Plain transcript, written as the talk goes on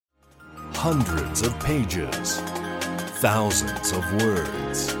Hundreds of pages, thousands of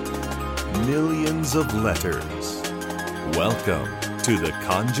words, millions of letters. Welcome to the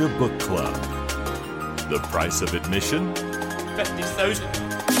Conjure Book Club. The price of admission? 50,000.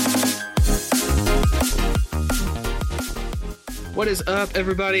 What is up,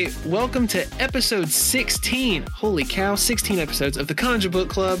 everybody? Welcome to episode 16. Holy cow, 16 episodes of the Conjure Book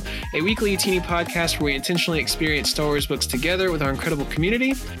Club, a weekly teeny podcast where we intentionally experience Star Wars books together with our incredible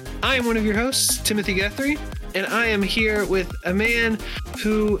community. I am one of your hosts, Timothy Guthrie, and I am here with a man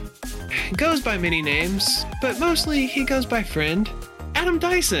who goes by many names, but mostly he goes by friend, Adam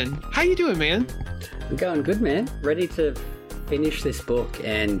Dyson. How you doing, man? I'm going good, man. Ready to finish this book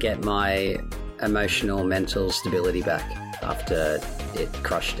and get my emotional, mental stability back after it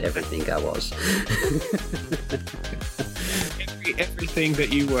crushed everything I was. Everything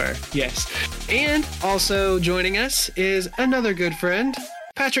that you were, yes. And also joining us is another good friend,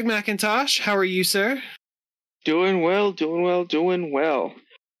 Patrick McIntosh. How are you, sir? Doing well.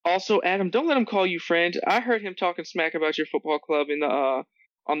 Also, Adam, don't let him call you friend. I heard him talking smack about your football club in the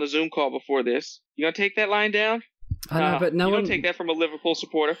on the Zoom call before this. You gonna take that line down? I know, but no you one don't take that from a Liverpool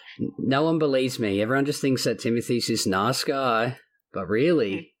supporter. No one believes me. Everyone just thinks that Timothy's this nice guy, but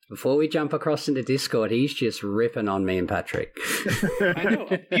really, before we jump across into Discord, he's just ripping on me and Patrick. I know,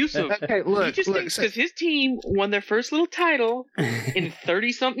 abusive. Okay, look, he just thinks because his team won their first little title in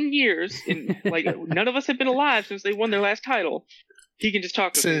 30-something years, and like none of us have been alive since they won their last title. He can just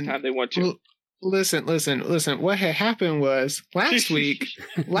talk to us anytime they want to. Listen. What had happened was last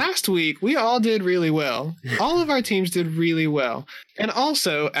week we all did really well. All of our teams did really well. And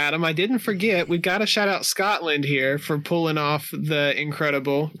also, Adam, I didn't forget, we've got to shout out Scotland here for pulling off the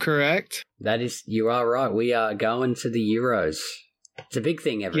incredible, correct? That is, you are right. We are going to the Euros. It's a big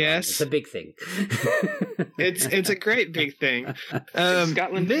thing, everyone. Yes. It's a big thing. It's a great big thing.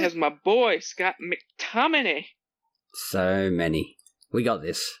 Scotland has my boy, Scott McTominay. So many. We got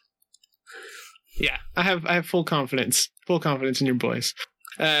this. Yeah, I have full confidence in your boys.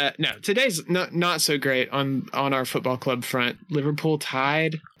 No, today's not so great on our football club front. Liverpool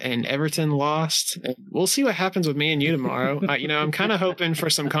tied and Everton lost. We'll see what happens with me and you tomorrow. I'm kind of hoping for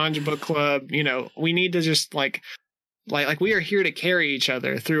some Conjure Book Club. We need to just like we are here to carry each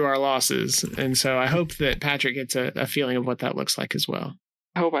other through our losses, and so I hope that Patrick gets a feeling of what that looks like as well.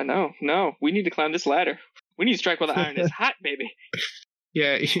 I hope I know. No, we need to climb this ladder. We need to strike while the iron is hot, baby.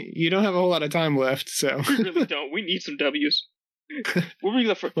 Yeah, you don't have a whole lot of time left, so. We really don't. We need some W's. We'll be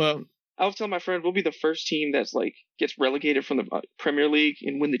the first. Well, I was telling my friend, we'll be the first team that's gets relegated from the Premier League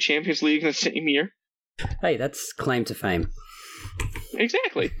and win the Champions League in the same year. Hey, that's claim to fame.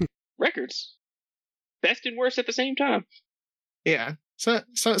 Exactly. Records. Best and worst at the same time. Yeah. So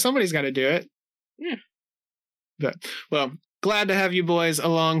somebody's got to do it. Yeah. But, well, glad to have you boys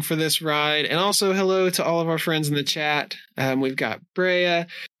along for this ride. And also hello to all of our friends in the chat. We've got Brea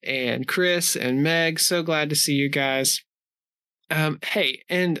and Chris and Meg. So glad to see you guys. Hey,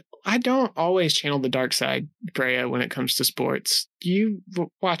 and I don't always channel the dark side, Brea, when it comes to sports. You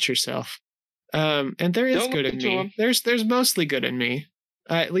watch yourself. And there is good in me. There's mostly good in me.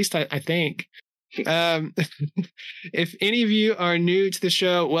 At least I think. If any of you are new to the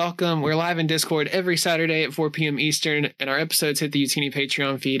show, welcome. We're live in Discord every Saturday at 4 p.m. Eastern, and our episodes hit the Utini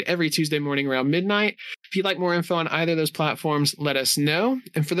Patreon feed every Tuesday morning around midnight. If you'd like more info on either of those platforms, let us know.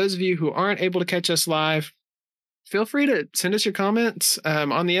 And for those of you who aren't able to catch us live, feel free to send us your comments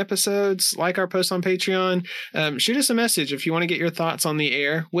on the episodes, like our post on Patreon. Shoot us a message if you want to get your thoughts on the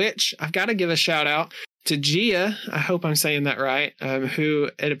air, which I've got to give a shout out to Gia, I hope I'm saying that right, who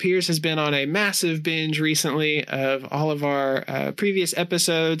it appears has been on a massive binge recently of all of our previous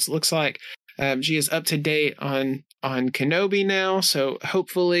episodes. Looks like Gia's up to date on Kenobi now, so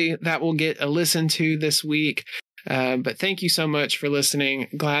hopefully that will get a listen to this week. But thank you so much for listening.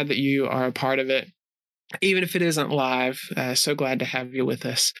 Glad that you are a part of it, even if it isn't live. So glad to have you with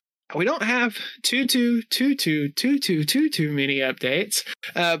us. We don't have too many updates,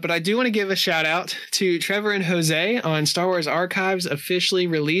 but I do want to give a shout out to Trevor and Jose on Star Wars Archives officially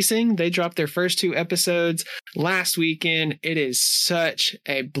releasing. They dropped their first 2 episodes last weekend. It is such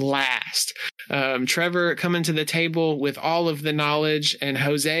a blast. Trevor coming to the table with all of the knowledge and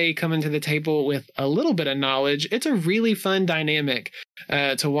Jose coming to the table with a little bit of knowledge. It's a really fun dynamic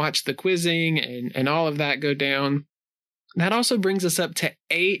to watch the quizzing and all of that go down. That also brings us up to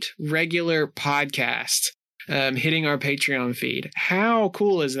 8 regular podcasts hitting our Patreon feed. How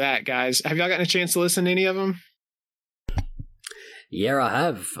cool is that, guys? Have y'all gotten a chance to listen to any of them? Yeah, I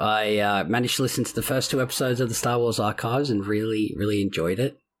have. I managed to listen to the first 2 episodes of the Star Wars Archives and really, really enjoyed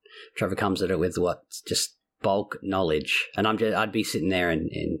it. Trevor comes at it with just bulk knowledge, and I'd be sitting there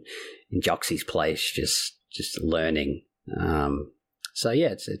in Joxie's place, just learning. So yeah,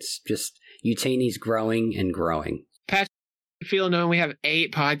 it's just Utini's growing and growing. Pat, I feel knowing we have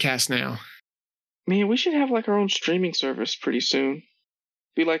 8 podcasts now. Man, we should have like our own streaming service pretty soon.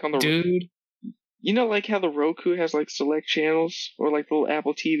 Be like on the dude. You know, like how the Roku has like select channels, or like the little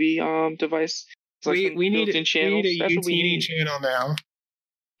Apple TV device. It's like we need a That's Utini channel now.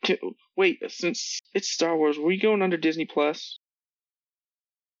 Wait, since it's Star Wars, were we going under Disney Plus?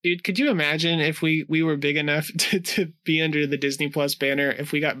 Dude, could you imagine if we were big enough to be under the Disney Plus banner,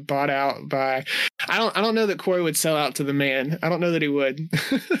 if we got bought out by... I don't know that Corey would sell out to the man. I don't know that he would.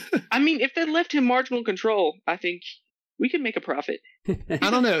 I mean, if they left him marginal control, I think we could make a profit.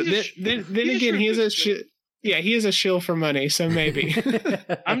 I don't know. Then again, he is a shill for money, so maybe.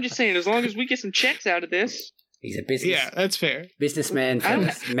 I'm just saying, as long as we get some checks out of this... He's a business. Yeah, that's fair. Businessman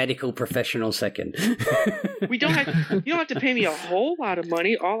first, medical professional second. You don't have to pay me a whole lot of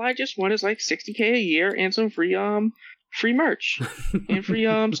money. All I just want is like $60K a year and some free merch and free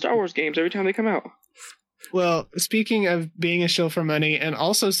Star Wars games every time they come out. Well, speaking of being a shill for money and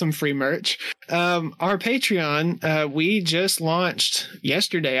also some free merch, our Patreon, we just launched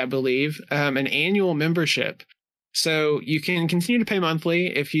yesterday, I believe, an annual membership. So you can continue to pay monthly.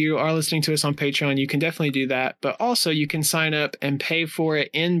 If you are listening to us on Patreon, you can definitely do that. But also you can sign up and pay for it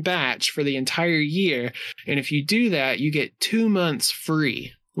in batch for the entire year. And if you do that, you get 2 months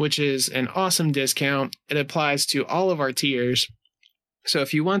free, which is an awesome discount. It applies to all of our tiers. So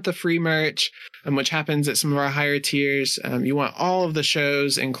if you want the free merch, which happens at some of our higher tiers, you want all of the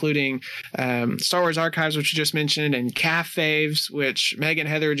shows, including Star Wars Archives, which you just mentioned, and Calf Faves, which Meg and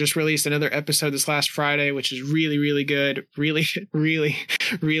Heather just released another episode this last Friday, which is really, really good. Really, really,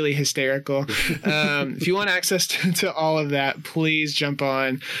 really hysterical. If you want access to all of that, please jump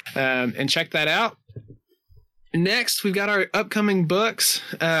on and check that out. Next, we've got our upcoming books.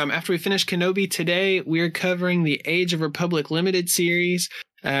 After we finish Kenobi today, we're covering the Age of Republic Limited series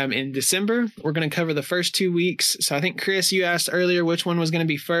in December. We're going to cover the first 2 weeks. So I think, Chris, you asked earlier which one was going to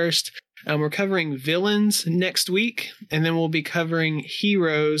be first. We're covering Villains next week, and then we'll be covering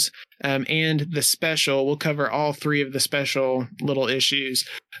Heroes and the special. We'll cover all 3 of the special little issues.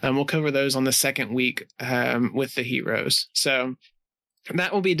 We'll cover those on the second week with the Heroes. So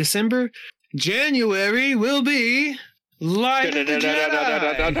that will be December. January will be Light of the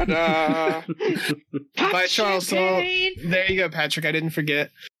Jedi by Charles Soule. There you go, Patrick. I didn't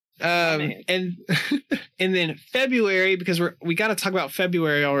forget. And then February, because we got to talk about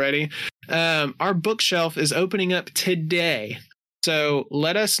February already. Our bookshelf is opening up today. So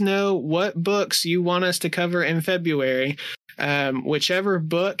let us know what books you want us to cover in February. Whichever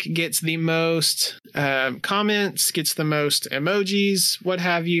book gets the most comments, gets the most emojis, what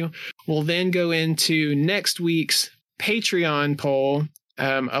have you, will then go into next week's Patreon poll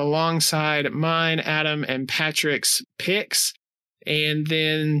alongside mine, Adam, and Patrick's picks. And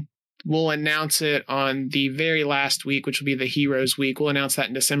then we'll announce it on the very last week, which will be the Heroes week. We'll announce that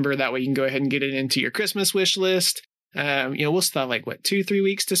in December. That way you can go ahead and get it into your Christmas wish list. We'll still have 2-3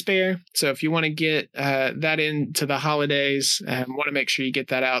 weeks to spare. So if you want to get that into the holidays, want to make sure you get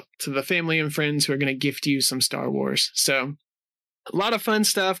that out to the family and friends who are going to gift you some Star Wars. So a lot of fun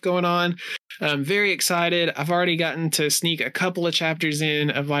stuff going on. I'm very excited. I've already gotten to sneak a couple of chapters in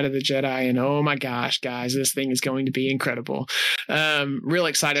of Light of the Jedi, and oh my gosh, guys, this thing is going to be incredible. Real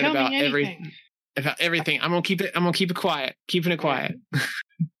excited about everything. I'm gonna keep it quiet, keeping it quiet.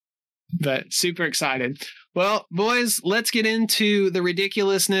 But super excited. Well, boys, let's get into the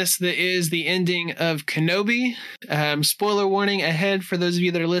ridiculousness that is the ending of Kenobi. Spoiler warning ahead for those of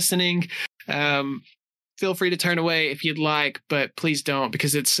you that are listening. Feel free to turn away if you'd like, but please don't,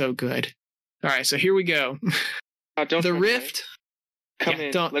 because it's so good. All right, so here we go. Don't the Rift. Come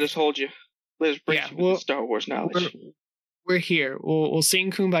in. Let us hold you. Let us bring you with the Star Wars knowledge. We're here. We'll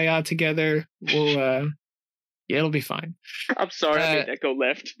sing Kumbaya together. It'll be fine. I'm sorry, I made that go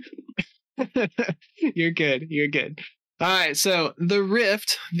left. You're good. All right, so the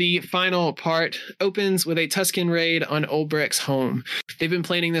Rift, the final part, opens with a Tusken raid on Ulbricht's home. They've been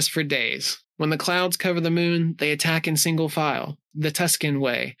planning this for days. When the clouds cover the moon, they attack in single file, the Tusken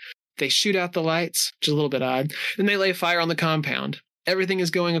way. They shoot out the lights, which is a little bit odd, then they lay fire on the compound. Everything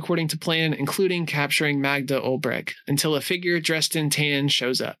is going according to plan, including capturing Magda Ulbricht, until a figure dressed in tan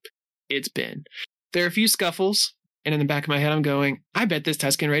shows up. It's Ben. There are a few scuffles, and in the back of my head I'm going, I bet this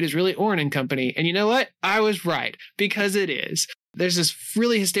Tusken raid is really Oren and company. And you know what? I was right, because it is. There's this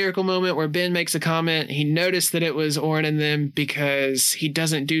really hysterical moment where Ben makes a comment. He noticed that it was Oren and them because he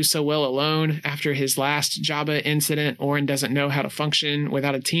doesn't do so well alone after his last Jabba incident. Oren doesn't know how to function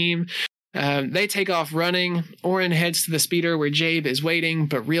without a team. They take off running. Oren heads to the speeder where Jabe is waiting,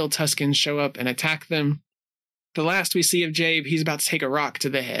 but real Tuskens show up and attack them. The last we see of Jabe, he's about to take a rock to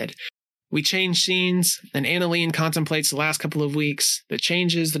the head. We change scenes, and Annalene contemplates the last couple of weeks, the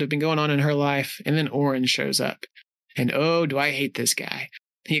changes that have been going on in her life, and then Oren shows up. And oh, do I hate this guy.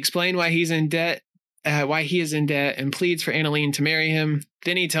 He explained why he is in debt, and pleads for Annalene to marry him.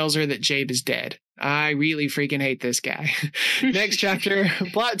 Then he tells her that Jabe is dead. I really freaking hate this guy. Next chapter,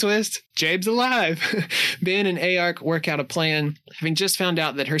 plot twist, Jabe's alive. Ben and Ayark work out a plan. Having just found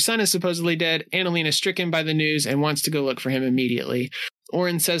out that her son is supposedly dead, Annalene is stricken by the news and wants to go look for him immediately.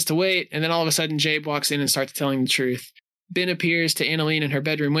 Oren says to wait, and then all of a sudden Jabe walks in and starts telling the truth. Ben appears to Annalene in her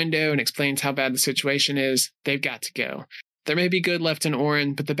bedroom window and explains how bad the situation is. They've got to go. There may be good left in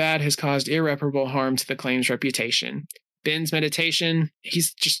Oren, but the bad has caused irreparable harm to the claim's reputation. Ben's meditation,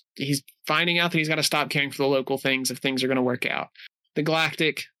 he's finding out that he's got to stop caring for the local things if things are going to work out. The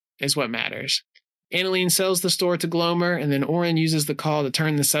galactic is what matters. Annalene sells the store to Glomer, and then Oren uses the call to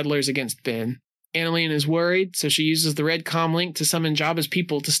turn the settlers against Ben. Annalene is worried, so she uses the red comm link to summon Jabba's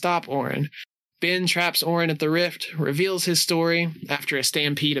people to stop Oren. Ben traps Oren at the rift, reveals his story after a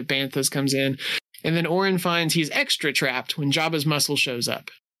stampede of banthas comes in, and then Oren finds he's extra trapped when Jabba's muscle shows up.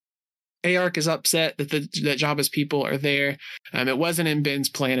 Ayark is upset that Jabba's people are there. It wasn't in Ben's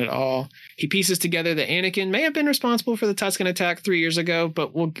plan at all. He pieces together that Anakin may have been responsible for the Tusken attack 3 years ago,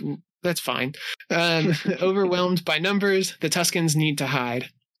 but that's fine. Overwhelmed by numbers, the Tuskens need to hide.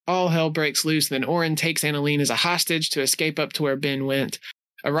 All hell breaks loose, then Oren takes Annalene as a hostage to escape up to where Ben went.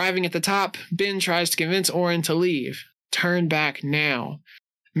 Arriving at the top, Ben tries to convince Oren to leave. Turn back now.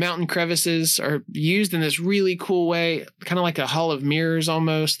 Mountain crevices are used in this really cool way, kind of like a hall of mirrors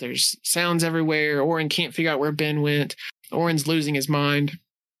almost. There's sounds everywhere. Oren can't figure out where Ben went. Oren's losing his mind.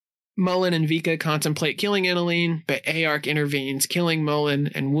 Mullen and Vika contemplate killing Annalene, but Ayark intervenes, killing Mullen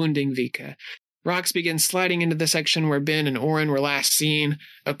and wounding Vika. Rocks begin sliding into the section where Ben and Oren were last seen.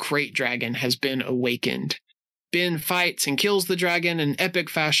 A crate dragon has been awakened. Ben fights and kills the dragon in epic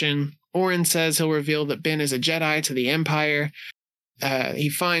fashion. Oren says he'll reveal that Ben is a Jedi to the Empire. He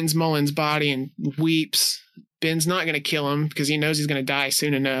finds Mullen's body and weeps. Ben's not going to kill him because he knows he's going to die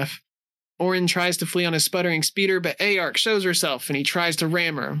soon enough. Oren tries to flee on his sputtering speeder, but Ayark shows herself and he tries to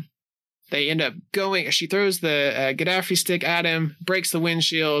ram her. They end up going. She throws the Gaddafi stick at him, breaks the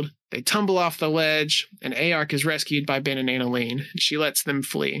windshield. They tumble off the ledge, and Ayark is rescued by Ben and Annalene. She lets them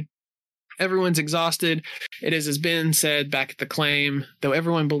flee. Everyone's exhausted. It is as Ben said back at the claim, though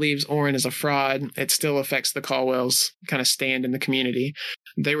everyone believes Oren is a fraud, it still affects the Caldwells' kind of stand in the community.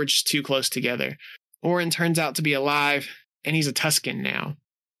 They were just too close together. Oren turns out to be alive, and he's a Tusken now.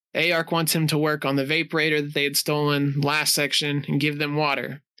 Ayark wants him to work on the Vaporator that they had stolen last section and give them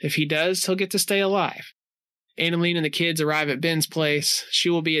water. If he does, he'll get to stay alive. Annalene and the kids arrive at Ben's place. She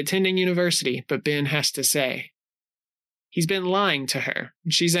will be attending university, but Ben has to say. He's been lying to her,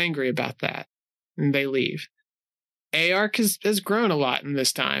 and she's angry about that, and they leave. Ayark has grown a lot in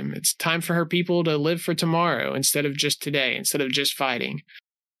this time. It's time for her people to live for tomorrow instead of just today, instead of just fighting.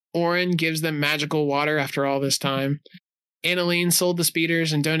 Oren gives them magical water after all this time. Annalene sold the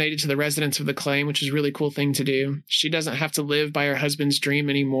speeders and donated to the residents of the claim, which is a really cool thing to do. She doesn't have to live by her husband's dream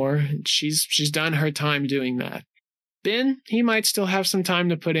anymore. She's done her time doing that. Ben, he might still have some time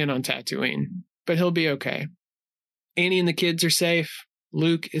to put in on Tatooine, but he'll be okay. Annie and the kids are safe.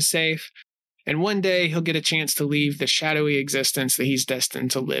 Luke is safe. And one day he'll get a chance to leave the shadowy existence that he's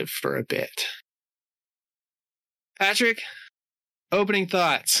destined to live for a bit. Patrick, opening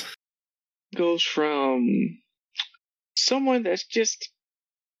thoughts. Goes from someone that's just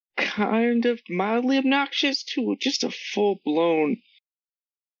kind of mildly obnoxious to just a full-blown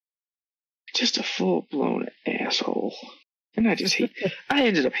asshole. And I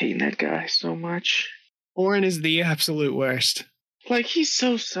ended up hating that guy so much. Oren is the absolute worst. Like, he's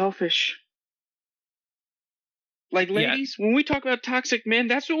so selfish. Like, ladies, when we talk about toxic men,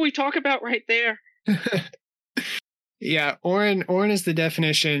 that's what we talk about right there. Yeah, Oren is the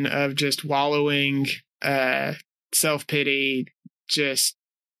definition of just wallowing, self-pity, just...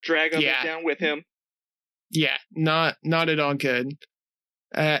 drag others down with him. Yeah, not at all good.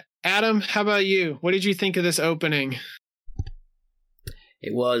 Adam, how about you? What did you think of this opening?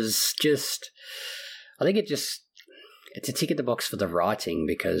 It was just... I think it's a tick in the box for the writing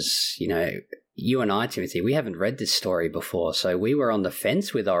because, you and I, Timothy, we haven't read this story before, so we were on the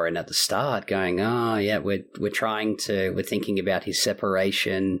fence with Oren at the start going, we're thinking about his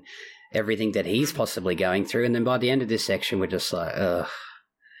separation, everything that he's possibly going through, and then by the end of this section, we're just like, ugh.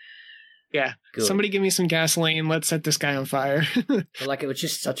 Yeah, good. Somebody give me some gasoline, let's set this guy on fire. Like, it was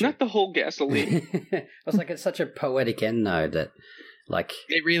just such Not the whole gasoline. It was like it's such a poetic end, though, that Like,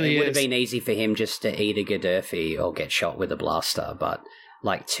 it really would have been easy for him just to eat a Gaddafi or get shot with a blaster, but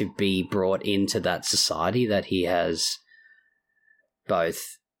like to be brought into that society that he has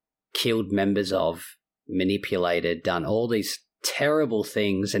both killed members of, manipulated, done all these terrible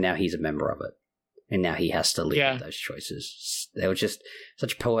things, and now he's a member of it. And now he has to live with those choices. They were just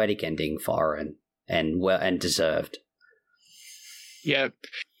such a poetic ending for Oren, and deserved. Yeah.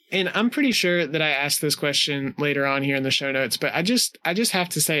 And I'm pretty sure that I asked this question later on here in the show notes, but I just have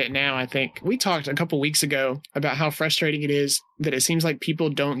to say it now. I think we talked a couple weeks ago about how frustrating it is that it seems like people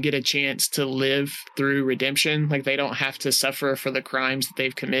don't get a chance to live through redemption. Like they don't have to suffer for the crimes that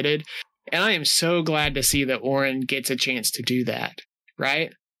they've committed. And I am so glad to see that Oren gets a chance to do that.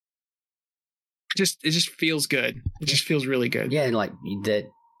 Right? It just feels good. It just feels really good. Yeah, and like that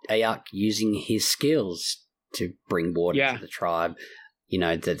Ayuk using his skills to bring water to the tribe. You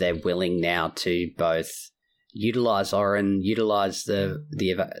know, that they're willing now to both utilize Oren, utilize the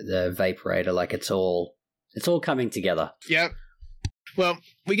Vaporator. Like it's all coming together. Yep. Well,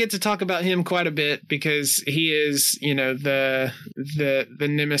 we get to talk about him quite a bit because he is, you know, the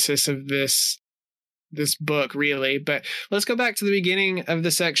nemesis of this book, really. But let's go back to the beginning of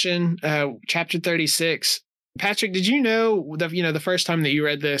the section, chapter 36. Patrick, did you know the first time that you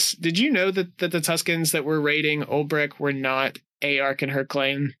read this, did you know that the Tuskens that were raiding Ulbrich were not Ayark and her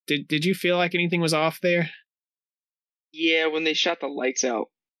clan? Did you feel like anything was off there? Yeah, when they shot the lights out,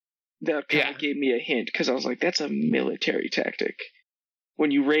 that kind of gave me a hint because I was like, that's a military tactic. When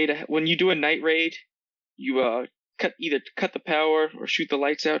you do a night raid, you either cut the power or shoot the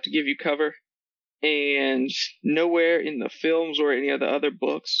lights out to give you cover. And nowhere in the films or any of the other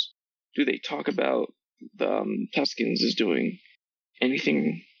books do they talk about the Tuskens is doing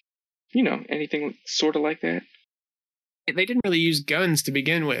anything, anything sort of like that. They didn't really use guns to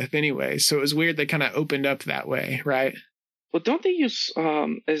begin with anyway, so it was weird they kind of opened up that way, right? Well, don't they use,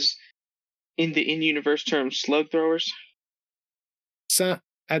 as in the in-universe term, slug throwers? So,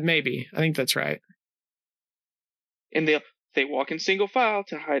 maybe. I think that's right. And they walk in single file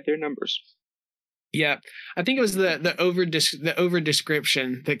to hide their numbers. Yeah, I think it was the over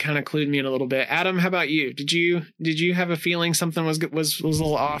description that kind of clued me in a little bit. Adam, how about you? Did you have a feeling something was a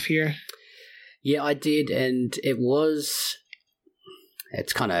little off here? Yeah, I did, and it's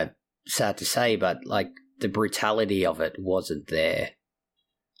kind of sad to say, but like the brutality of it wasn't there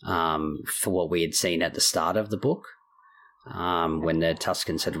for what we had seen at the start of the book, when the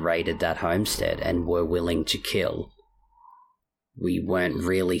Tuskens had raided that homestead and were willing to kill. We weren't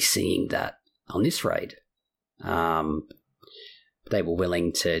really seeing that on this raid. They were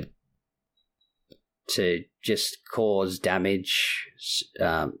willing to just cause damage,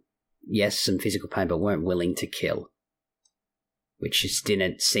 yes, some physical pain, but weren't willing to kill, which just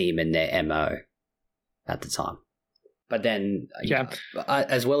didn't seem in their MO at the time. But then,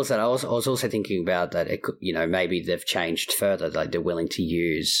 as well as that, I was also thinking about that it could, maybe they've changed further, like they're willing to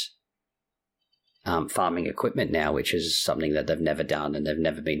use farming equipment now, which is something that they've never done and they've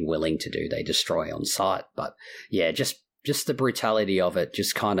never been willing to do. They destroy on site. But yeah, just the brutality of it,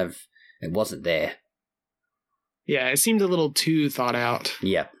 just kind of, it wasn't there. Yeah, it seemed a little too thought out.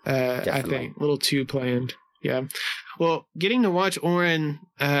 Yeah, I think a little too planned. Yeah. Well, getting to watch Oren,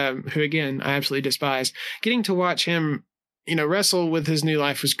 who again I absolutely despise, getting to watch him, wrestle with his new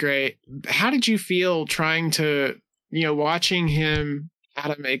life was great. How did you feel trying to, watching him,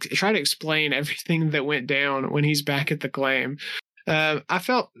 Adam, try to explain everything that went down when he's back at the claim? I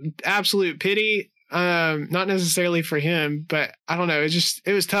felt absolute pity, not necessarily for him, but I don't know.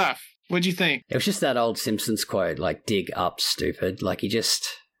 It was tough. What'd you think? It was just that old Simpsons quote, like, dig up, stupid. Like, he just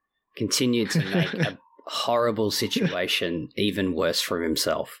continued to make a horrible situation even worse for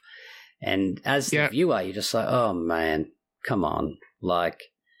himself. And as the viewer, you're just like, oh, man, come on. Like,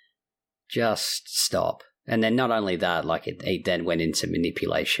 just stop. And then not only that, like, it then went into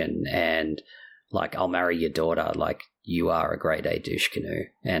manipulation and, like, I'll marry your daughter. Like, you are a grade A douche canoe,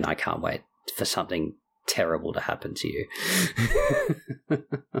 and I can't wait for something terrible to happen to you.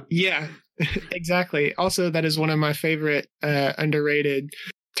 Yeah, exactly. Also, that is one of my favorite underrated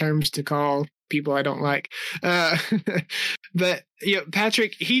terms to call people I don't like. But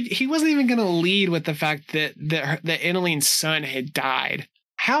Patrick, he wasn't even going to lead with the fact that Annaline's son had died.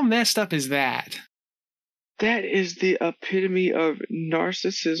 How messed up is that? That is the epitome of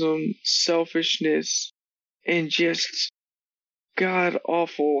narcissism, selfishness, and just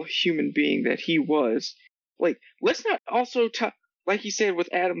god-awful human being that he was. Like, let's not also top, like you said with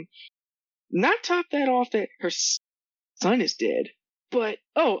Adam, not top that off that her son is dead, but,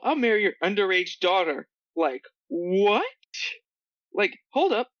 oh, I'll marry your underage daughter. Like, what? Like,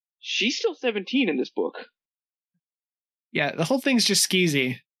 hold up. She's still 17 in this book. Yeah, the whole thing's just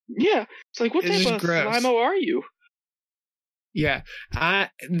skeezy. Yeah, it's like, what type of slimo are you? Yeah, I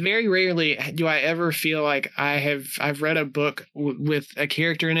very rarely do I ever feel like I've read a book with a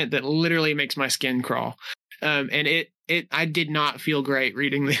character in it that literally makes my skin crawl. And I did not feel great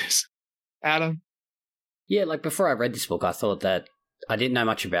reading this. Adam? Yeah, like before I read this book, I thought that I didn't know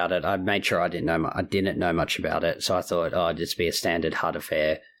much about it. I made sure I didn't know much about it, so I thought, it'd just be a standard HUD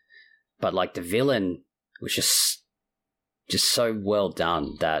affair. But like the villain was just so well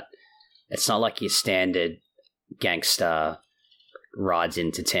done that it's not like your standard gangster rides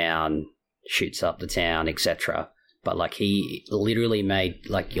into town, shoots up the town, etc. But like he literally made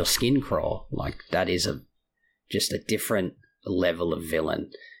like your skin crawl. Like that is just a different level of villain,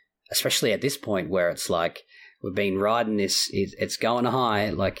 especially at this point where it's like we've been riding this, it's going high,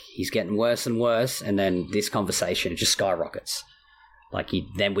 like he's getting worse and worse, and then this conversation just skyrockets. Like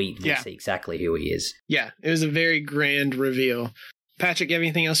then we see exactly who he is. Yeah, it was a very grand reveal. Patrick, you have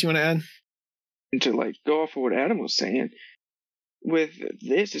anything else you want to add? And to like go off of what Adam was saying, with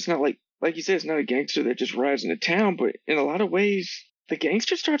this, it's not like you said, it's not a gangster that just rides into town, but in a lot of ways, the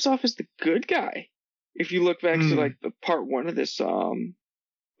gangster starts off as the good guy. If you look back to like the part 1 of this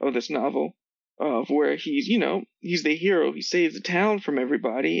novel, of where he's the hero, he saves the town from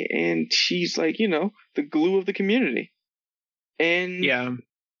everybody, and he's like, the glue of the community. And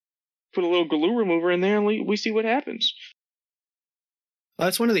put a little glue remover in there, and we see what happens. Well,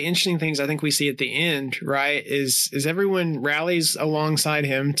 that's one of the interesting things I think we see at the end, right? Is everyone rallies alongside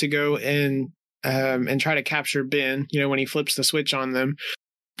him to go and try to capture Ben, when he flips the switch on them.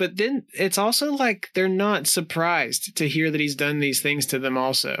 But then it's also like they're not surprised to hear that he's done these things to them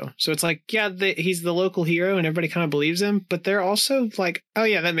also. So it's like, he's the local hero and everybody kind of believes him, but they're also like, oh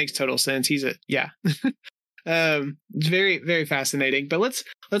yeah, that makes total sense. It's very, very fascinating. But let's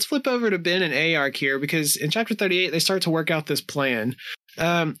flip over to Ben and Ayark here, because in chapter 38, they start to work out this plan.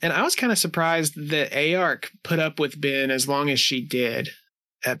 And I was kind of surprised that Ayark put up with Ben as long as she did.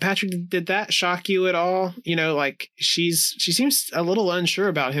 Patrick, did that shock you at all? Like she seems a little unsure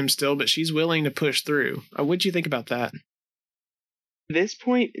about him still, but she's willing to push through. What'd you think about that? At this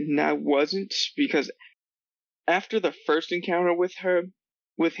point, I wasn't, because after the first encounter with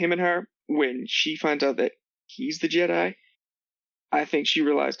him and her, when she finds out that he's the Jedi, I think she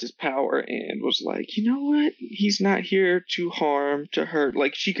realized his power and was like, you know what? He's not here to harm, to hurt.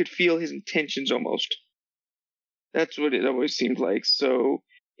 Like, she could feel his intentions almost. That's what it always seemed like. So,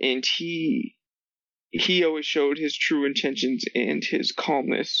 and he always showed his true intentions and his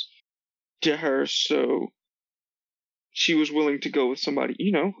calmness to her. So she was willing to go with somebody,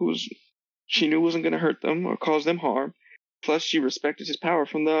 she knew wasn't going to hurt them or cause them harm. Plus, she respected his power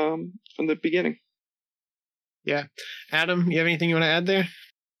from the beginning. Yeah. Adam, you have anything you want to add there?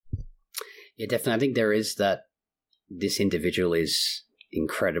 Yeah, definitely. I think there is that this individual is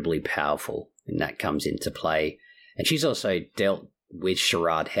incredibly powerful, and that comes into play. And she's also dealt with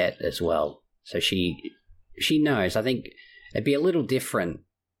Sharad Het as well. So she knows. I think it'd be a little different.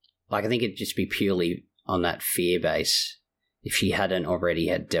 Like, I think it'd just be purely on that fear base if she hadn't already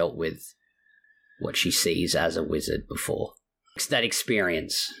had dealt with what she sees as a wizard before. It's that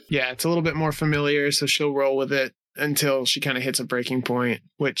experience. Yeah, it's a little bit more familiar, so she'll roll with it until she kind of hits a breaking point,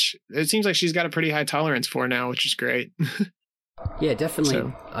 which it seems like she's got a pretty high tolerance for now, which is great. Yeah, definitely.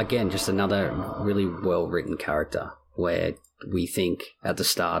 So, again, just another really well-written character where we think at the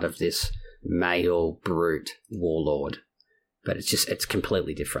start of this male brute warlord, but it's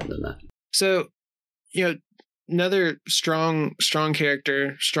completely different than that. So, another strong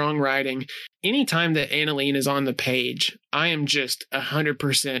character, strong writing. Anytime that Annalene is on the page, I am just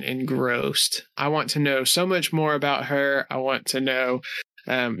 100% engrossed. I want to know so much more about her. I want to know,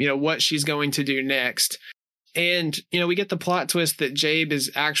 what she's going to do next. And, we get the plot twist that Jabe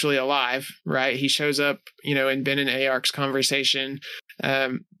is actually alive, right? He shows up, in Ben and Ayark's conversation.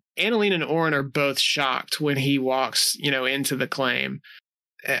 Annalene and Oren are both shocked when he walks, into the claim.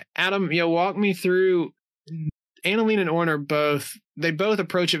 Adam, walk me through. Annalene and Oren they both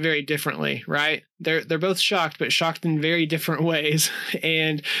approach it very differently, right? They're both shocked, but shocked in very different ways.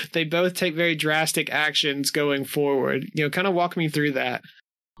 And they both take very drastic actions going forward. Kind of walk me through that.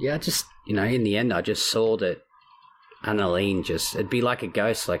 Yeah, just, in the end, I just saw that Annalene it'd be like a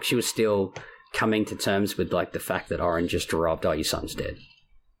ghost. Like, she was still coming to terms with, like, the fact that Oren just arrived, your son's dead.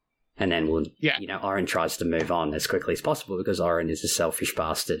 And then, Oren tries to move on as quickly as possible because Oren is a selfish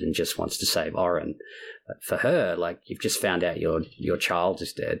bastard and just wants to save Oren. But for her, like, you've just found out your child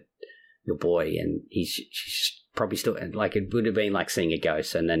is dead, your boy, and she's probably still, like, it would have been like seeing a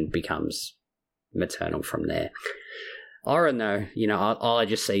ghost and then becomes maternal from there. Oren, though, all I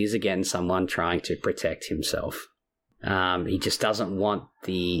just see is, again, someone trying to protect himself. He just doesn't want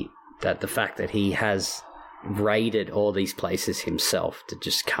the fact that he has raided all these places himself to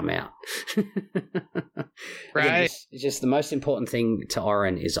just come out. Right. Again, it's just the most important thing to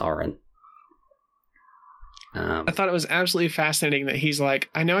Oren is Oren. I thought it was absolutely fascinating that he's like,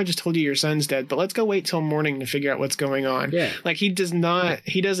 I know I just told you your son's dead, but let's go wait till morning to figure out what's going on. Yeah. Like he doesn't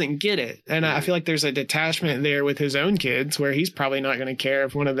get it. And I feel like there's a detachment there with his own kids where he's probably not going to care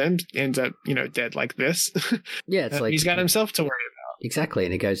if one of them ends up, dead like this. Yeah. It's like he's got himself to worry about. Exactly.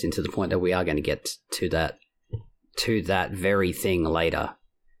 And it goes into the point that we are going to get to that very thing later.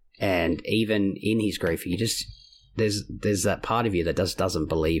 And even in his grief, there's that part of you that doesn't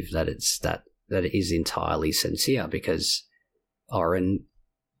believe that that it is entirely sincere, because Oren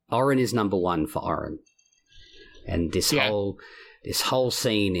is number one for Oren. And this whole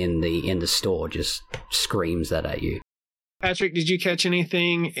scene in the store just screams that at you. Patrick, did you catch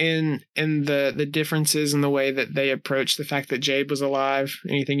anything in the differences in the way that they approached the fact that Jade was alive?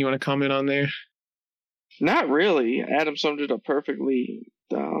 Anything you want to comment on there? Not really. Adam summed it up perfectly.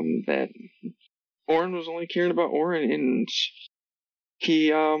 That Oren was only caring about Oren, and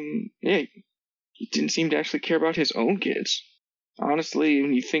he didn't seem to actually care about his own kids. Honestly,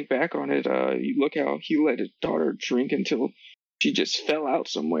 when you think back on it, you look how he let his daughter drink until she just fell out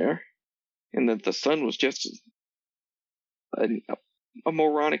somewhere, and that the son was just a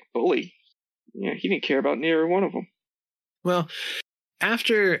moronic bully. Yeah, he didn't care about neither one of them. Well,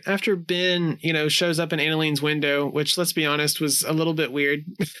 after Ben, shows up in Annaline's window, which, let's be honest, was a little bit weird.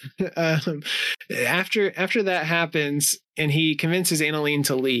 After that happens, and he convinces Annaline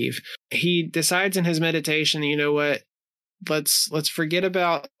to leave, he decides in his meditation, you know what? Let's forget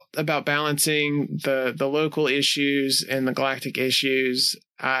about balancing the local issues and the galactic issues.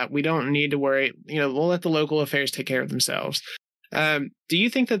 We don't need to worry. We'll let the local affairs take care of themselves. Do you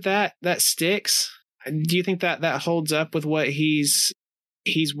think that sticks? Do you think that holds up with what he's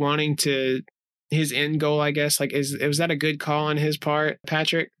wanting to, his end goal, I guess? Like, was that a good call on his part,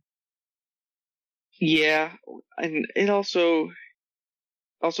 Patrick? Yeah, and it also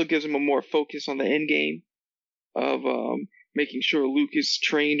gives him a more focus on the end game of making sure Luke is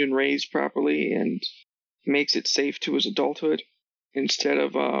trained and raised properly and makes it safe to his adulthood, instead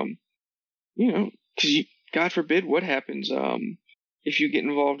of because God forbid what happens if you get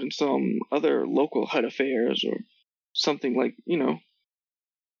involved in some other local HUD affairs or something like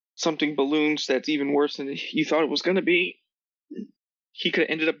something balloons that's even worse than you thought it was going to be. He could have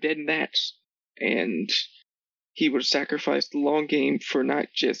ended up dead in that, and he would have sacrificed the long game for not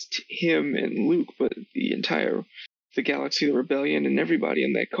just him and Luke, but the galaxy, the rebellion, and everybody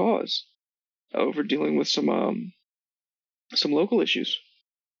in that cause over dealing with some local issues.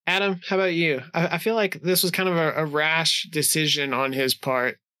 Adam, how about you? I feel like this was kind of a rash decision on his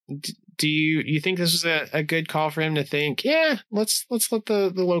part. Do you think this was a good call for him to think, yeah, let's let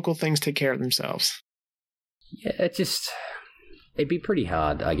the local things take care of themselves? Yeah, it'd be pretty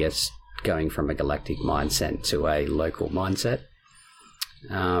hard, I guess, going from a galactic mindset to a local mindset.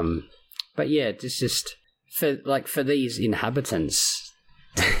 But yeah, it's just for these inhabitants,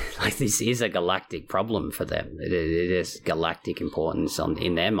 like, this is a galactic problem for them. It is galactic importance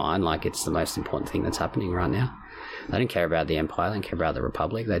in their mind. Like, it's the most important thing that's happening right now. They don't care about the Empire. They don't care about the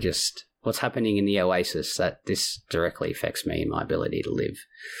Republic. They're just, what's happening in the Oasis, that this directly affects me and my ability to live.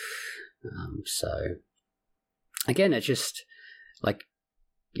 So, again, it's just, like,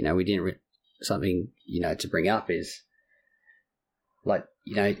 we didn't, something, to bring up is, like,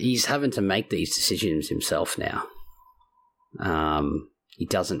 he's having to make these decisions himself now. He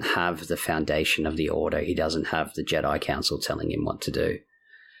doesn't have the foundation of the Order. He doesn't have the Jedi Council telling him what to do.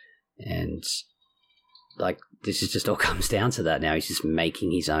 And, like, this is just all comes down to that now. He's just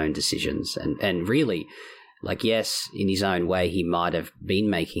making his own decisions. And really, like, yes, in his own way, he might have been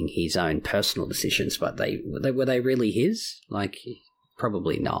making his own personal decisions, but were they really his? Like,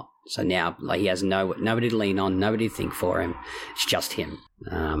 probably not. So now, like, he has nobody to lean on, nobody to think for him. It's just him.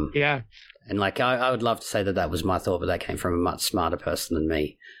 Yeah. And, like, I would love to say that was my thought, but that came from a much smarter person than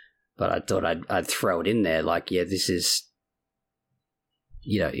me. But I thought I'd throw it in there. Like, yeah, this is,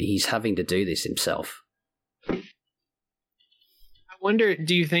 he's having to do this himself. I wonder,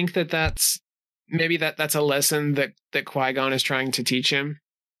 do you think that's a lesson that Qui-Gon is trying to teach him?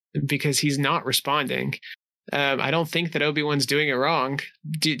 Because he's not responding. I don't think that Obi-Wan's doing it wrong.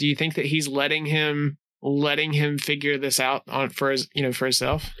 Do you think that he's letting him figure this out for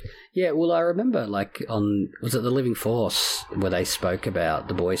himself? Yeah, well, I remember, like, was it the Living Force where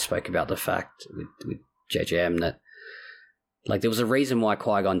the boys spoke about the fact with JJM that, like, there was a reason why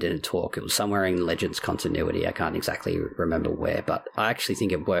Qui-Gon didn't talk. It was somewhere in Legends continuity. I can't exactly remember where, but I actually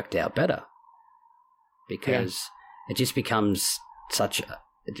think it worked out better because it just becomes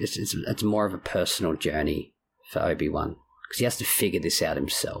it's more of a personal journey for Obi-Wan because he has to figure this out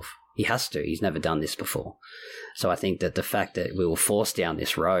himself. He has to. He's never done this before. So I think that the fact that we were forced down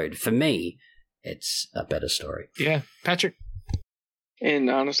this road, for me, it's a better story. Yeah. Patrick? And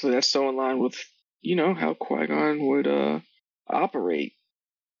honestly, that's so in line with, how Qui-Gon would operate.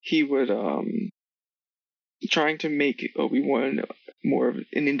 He would, trying to make Obi-Wan more of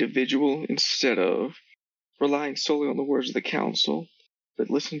an individual instead of relying solely on the words of the Council, but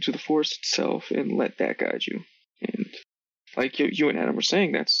listen to the Force itself and let that guide you. And like you and Adam were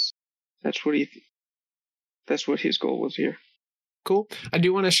saying, that's what his goal was here. Cool. I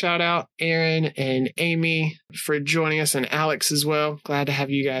do want to shout out Aaron and Amy for joining us, and Alex as well. Glad to have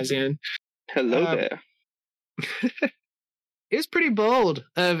you guys in. Hello there. It's pretty bold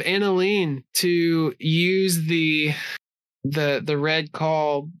of Annalene to use the red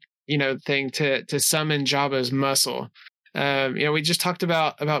call, thing to summon Jabba's muscle. We just talked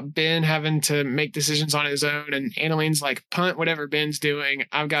about Ben having to make decisions on his own, and Annalene's like, punt whatever Ben's doing.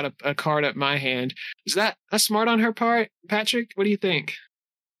 I've got a card up my hand. Is that smart on her part, Patrick? What do you think?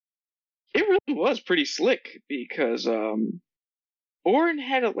 It really was pretty slick because Oren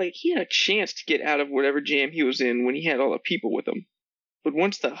had a chance to get out of whatever jam he was in when he had all the people with him. But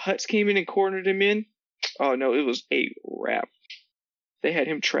once the Hutts came in and cornered him in, oh no, it was a wrap. They had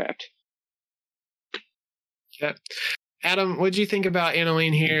him trapped. Yep. Adam, what did you think about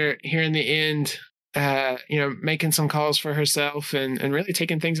Annalene here in the end, making some calls for herself and really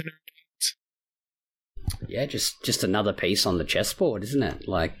taking things in her hands? Yeah, just another piece on the chessboard, isn't it?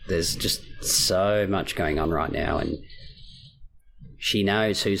 Like, there's just so much going on right now, and she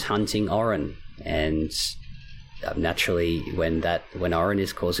knows who's hunting Oren, and naturally, when Oren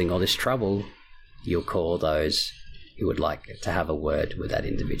is causing all this trouble, you'll call those who would like to have a word with that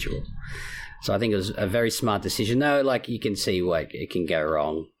individual. So I think it was a very smart decision, though. Like, you can see what it can go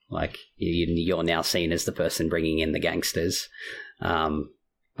wrong. Like, you're now seen as the person bringing in the gangsters.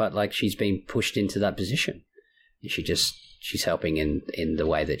 But, like, she's been pushed into that position. She's helping in the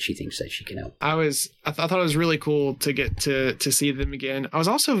way that she thinks that she can help. I thought it was really cool to get to see them again. I was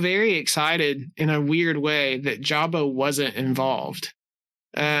also very excited in a weird way that Jabba wasn't involved.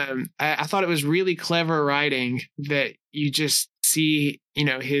 I thought it was really clever writing that you just see,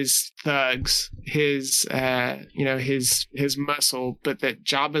 his thugs, his muscle, but that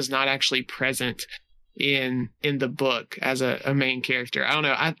Jabba's not actually present in the book as a main character. I don't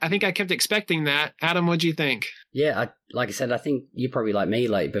know. I think I kept expecting that. Adam, what'd you think? Yeah, like I said, I think you're probably like me.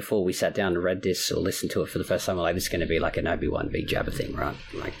 Like, before we sat down and read this or listened to it for the first time, like, this is going to be like an Obi-Wan v Jabba thing, right?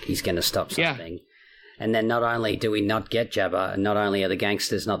 Like, he's going to stop something. Yeah. And then not only do we not get Jabba, not only are the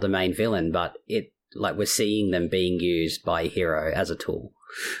gangsters not the main villain, but we're seeing them being used by a hero as a tool.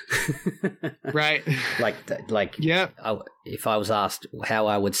 Right. Yeah. If I was asked how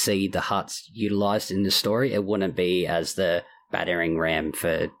I would see the Hutts utilized in the story, it wouldn't be as the battering ram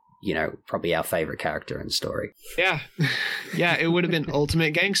for, probably our favorite character in the story. Yeah. Yeah, it would have been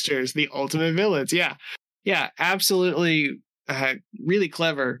ultimate gangsters, the ultimate villains. Yeah. Yeah, absolutely. Really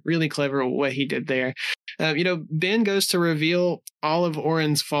clever what he did there. Ben goes to reveal all of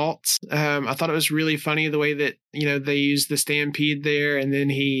Oren's faults. I thought it was really funny the way that, they used the stampede there, and then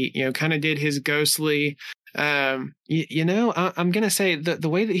he, kind of did his ghostly. I'm going to say the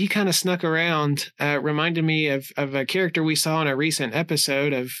way that he kind of snuck around reminded me of a character we saw in a recent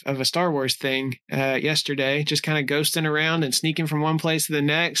episode of a Star Wars thing yesterday, just kind of ghosting around and sneaking from one place to the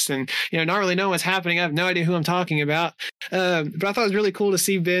next and, not really knowing what's happening. I have no idea who I'm talking about. But I thought it was really cool to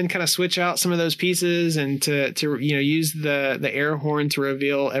see Ben kind of switch out some of those pieces and to use the air horn to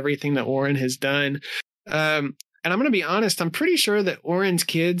reveal everything that Oren has done. And I'm going to be honest, I'm pretty sure that Oren's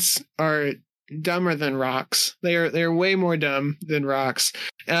kids are dumber than rocks. They're way more dumb than rocks.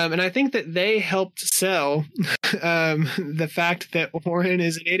 And I think that they helped sell the fact that Oren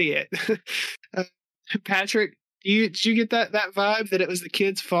is an idiot. Patrick, did you get that vibe that it was the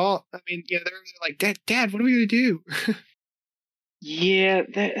kid's fault? I mean, they're like, Dad, what are we going to do? Yeah,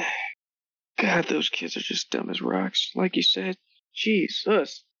 God, those kids are just dumb as rocks. Like you said,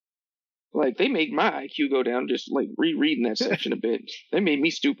 Jesus. Like, they made my IQ go down just rereading that section a bit. They made me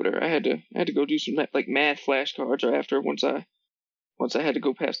stupider. I had to go do some math flashcards after once I had to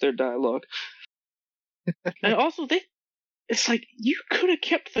go past their dialogue. And also, it's like you could have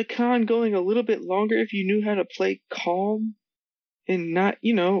kept the con going a little bit longer if you knew how to play calm and not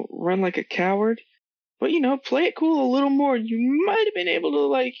run like a coward. But play it cool a little more. You might have been able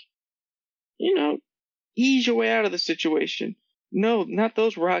to ease your way out of the situation. No, not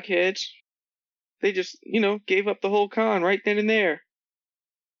those rockheads. They just, gave up the whole con right then and there.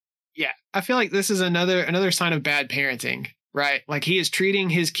 Yeah, I feel like this is another sign of bad parenting, right? Like he is treating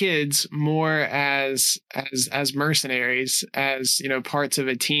his kids more as mercenaries, as, you know, parts of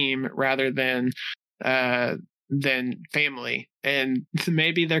a team rather than family. And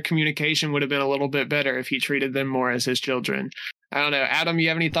maybe their communication would have been a little bit better if he treated them more as his children. I don't know. Adam, you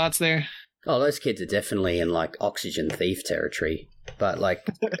have any thoughts there? Oh, those kids are definitely in like oxygen thief territory. But like,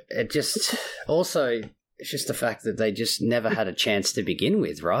 it just also, it's just the fact that they just never had a chance to begin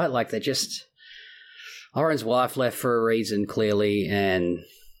with, right? Like they just, Oren's wife left for a reason, clearly, and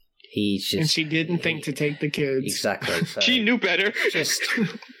he's just... And she didn't think to take the kids. Exactly. So she knew better.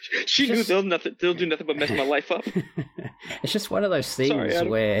 She knew they'll do nothing but mess my life up. It's just one of those things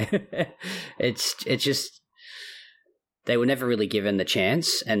where it's just... They were never really given the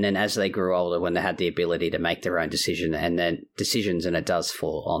chance, and then as they grew older, when they had the ability to make their own decisions, and it does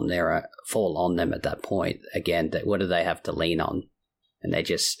fall on them at that point. Again, what do they have to lean on? And they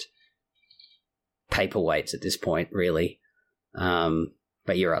just paperweights at this point, really.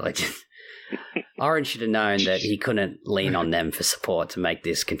 But you're right, like Oren should have known that he couldn't lean on them for support to make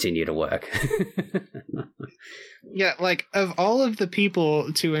this continue to work. Yeah, like of all of the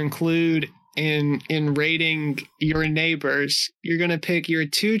people to include in rating your neighbors, you're going to pick your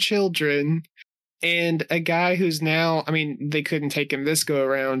 2 children and a guy who's now, I mean, they couldn't take him this go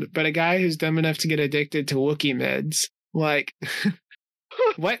around, but a guy who's dumb enough to get addicted to Wookiee meds. Like,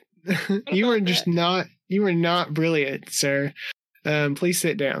 what? You were not brilliant, sir. Please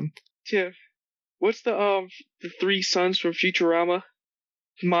sit down. Tiff, what's the 3 sons from Futurama?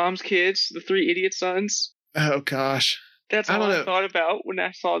 Mom's kids, the 3 idiot sons? Oh, gosh. That's all I thought about when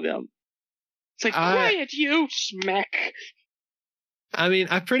I saw them. It's like, quiet, you smack. I mean,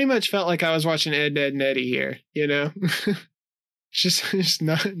 I pretty much felt like I was watching Ed, Ed, and Eddie here, you know? just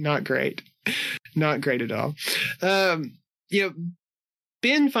not great. Not great at all. You know,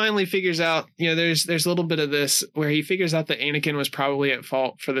 Ben finally figures out, you know, there's a little bit of this where he figures out that Anakin was probably at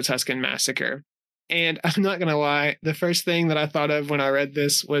fault for the Tusken Massacre. And I'm not going to lie, the first thing that I thought of when I read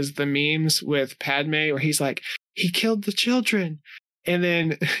this was the memes with Padme where he's like, he killed the children. And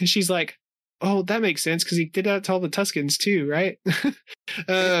then she's like, oh, that makes sense because he did that to all the Tuskens too, right?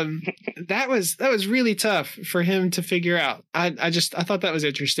 That was really tough for him to figure out. I thought that was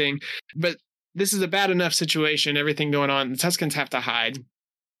interesting. But this is a bad enough situation, everything going on. The Tuskens have to hide.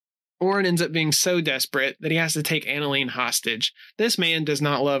 Oren ends up being so desperate that he has to take Annalene hostage. This man does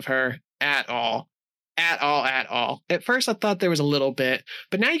not love her at all. At all. At first I thought there was a little bit,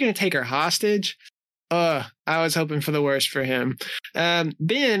 but now you're going to take her hostage? I was hoping for the worst for him.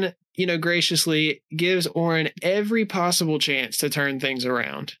 Ben, you know, graciously gives Oren every possible chance to turn things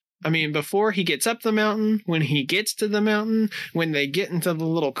around. I mean, before he gets up the mountain, when he gets to the mountain, when they get into the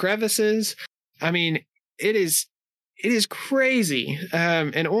little crevices. I mean, it is crazy.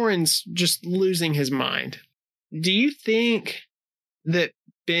 And Oren's just losing his mind. Do you think that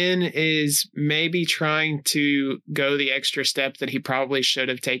Ben is maybe trying to go the extra step that he probably should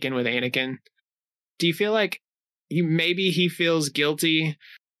have taken with Anakin? Do you feel like maybe he feels guilty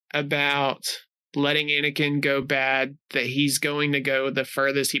about letting Anakin go bad, that he's going to go the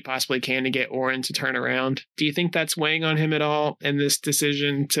furthest he possibly can to get Oren to turn around? Do you think that's weighing on him at all in this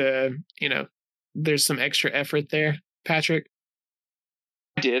decision to, you know, there's some extra effort there, Patrick?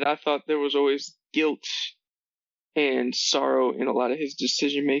 I did. I thought there was always guilt and sorrow in a lot of his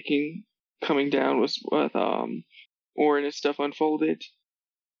decision making coming down with Oren as stuff unfolded.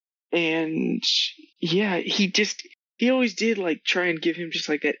 And yeah, he always did like try and give him just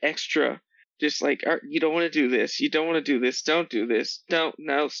like that extra, just like, you don't want to do this, you don't want to do this, don't do this,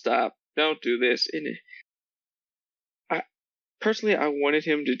 no, stop, don't do this. And I wanted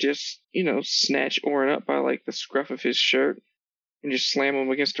him to just, you know, snatch Oren up by like the scruff of his shirt and just slam him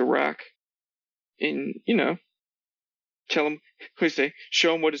against a rock and, you know, tell him,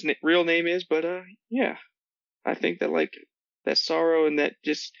 show him what his real name is. But yeah, I think that like that sorrow and that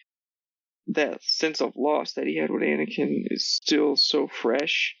just that sense of loss that he had with Anakin is still so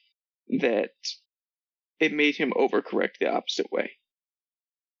fresh that it made him overcorrect the opposite way.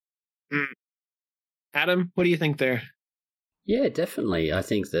 Adam, what do you think there? Yeah, definitely. I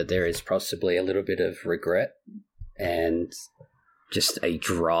think that there is possibly a little bit of regret and just a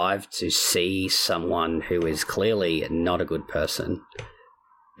drive to see someone who is clearly not a good person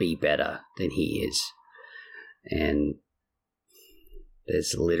be better than he is. And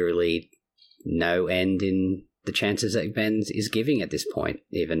there's literally no end in the chances that Ben is giving at this point,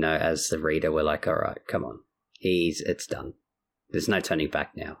 even though as the reader we're like, all right, come on, it's done. There's no turning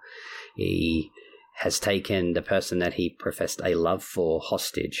back now. He has taken the person that he professed a love for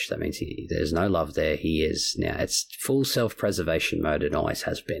hostage. That means there's no love there. He is now. It's full self-preservation mode. It always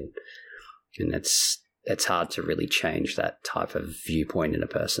has been, and it's hard to really change that type of viewpoint in a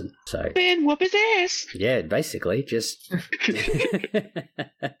person. So Ben, whoop his ass. Yeah, basically, just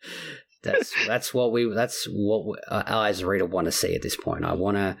that's what I as a reader want to see at this point.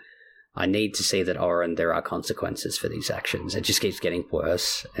 I need to see that Oren, there are consequences for these actions. It just keeps getting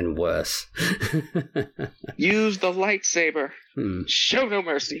worse and worse. Use the lightsaber. Show no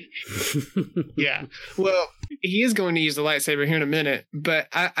mercy. Yeah. Well, he is going to use the lightsaber here in a minute, but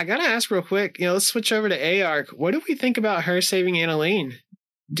I got to ask real quick, let's switch over to Aark. What do we think about her saving Annalene?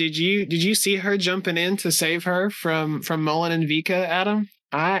 Did you see her jumping in to save her from Mullen and Vika, Adam?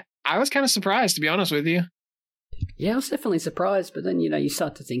 I was kind of surprised, to be honest with you. Yeah, I was definitely surprised, but then, you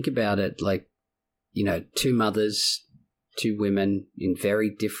start to think about it, like, two mothers, two women in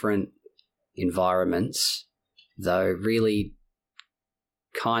very different environments, though really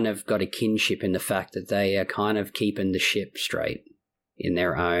kind of got a kinship in the fact that they are kind of keeping the ship straight in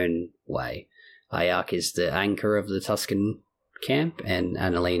their own way. Aark is the anchor of the Tusken camp, and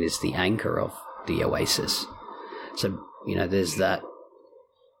Annalene is the anchor of the Oasis. So, there's that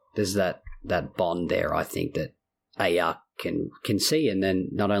bond there, I think, that Aark can see, and then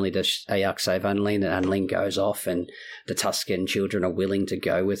not only does Aark save Annalene, and Annalene goes off, and the Tusken children are willing to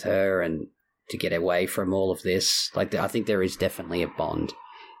go with her and to get away from all of this. Like, I think there is definitely a bond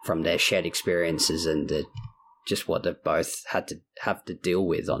from their shared experiences and just what they both have to deal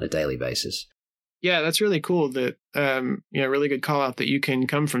with on a daily basis. Yeah, that's really cool. That really good call out that you can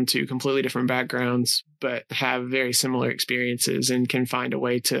come from two completely different backgrounds, but have very similar experiences and can find a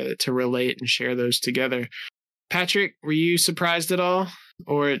way to relate and share those together. Patrick, were you surprised at all?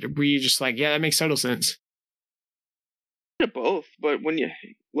 Or were you just like, yeah, that makes total sense? Both, but when you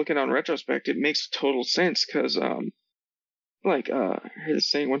look at it on retrospect, it makes total sense because, I heard this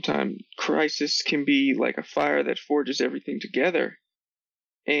saying one time, crisis can be like a fire that forges everything together.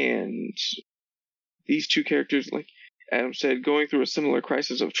 And these two characters, like Adam said, going through a similar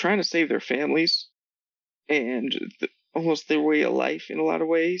crisis of trying to save their families and almost their way of life in a lot of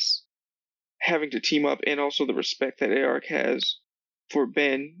ways, having to team up, and also the respect that Aark has for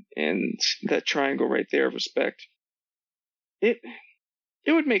Ben and that triangle right there of respect. It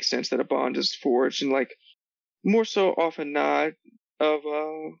would make sense that a bond is forged, and like more so off a nod of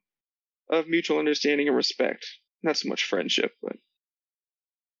mutual understanding and respect, not so much friendship, but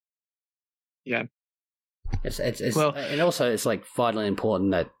yeah. It's well, and also it's like vitally important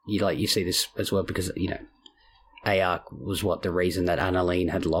that you see this as well, because Aark was the reason that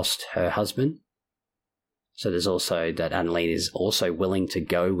Annalene had lost her husband. So there's also that Annalene is also willing to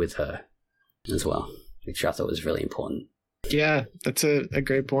go with her as well, which I thought was really important. Yeah, that's a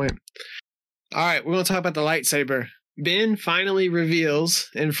great point. All right, we're going to talk about the lightsaber. Ben finally reveals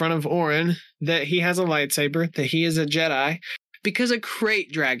in front of Oren that he has a lightsaber, that he is a Jedi, because a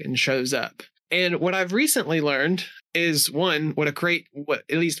crate dragon shows up. And what I've recently learned is, what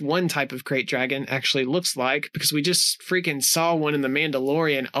at least one type of crate dragon actually looks like, because we just freaking saw one in The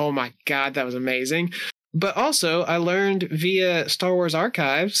Mandalorian. Oh my God, that was amazing. But also, I learned via Star Wars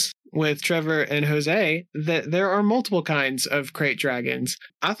Archives with Trevor and Jose that there are multiple kinds of crate dragons.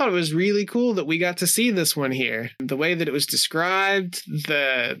 I thought it was really cool that we got to see this one here. The way that it was described,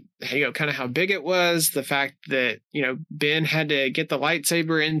 kind of how big it was, the fact that, Ben had to get the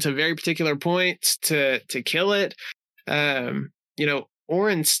lightsaber into very particular points to kill it.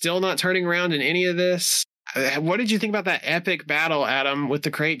 Oren's still not turning around in any of this. What did you think about that epic battle, Adam, with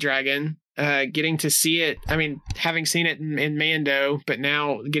the crate dragon? Getting to see it, having seen it in Mando, but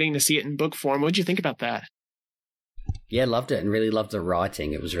now getting to see it in book form. What did you think about that? Yeah, loved it, and really loved the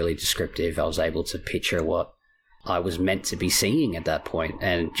writing. It was really descriptive. I was able to picture what I was meant to be seeing at that point.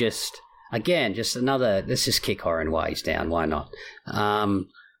 And just another, let's just kick Oren while he's down. Why not?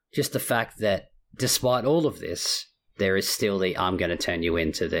 Just the fact that despite all of this, there is still the I'm going to turn you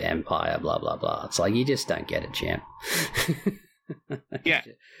into the Empire, blah, blah, blah. It's like, you just don't get it, champ. Yeah.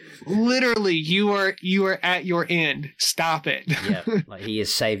 Literally, you are at your end. Stop it. Yeah, like he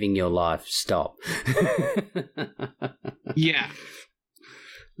is saving your life. Stop. Yeah.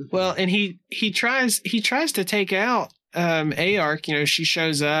 Well, and he tries to take out Aark. She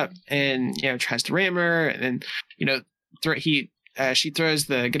shows up and tries to ram her, and then she throws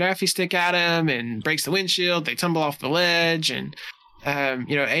the Gaddafi stick at him and breaks the windshield. They tumble off the ledge, and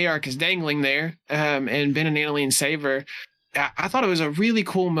Aark is dangling there, and Ben and Annalene save her. I thought it was a really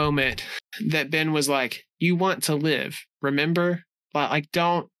cool moment that Ben was like, you want to live, remember? Like,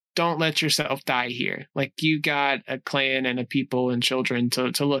 don't let yourself die here. Like, you got a clan and a people and children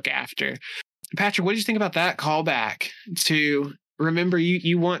to look after. Patrick, what did you think about that callback to remember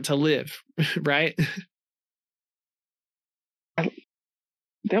you want to live, right?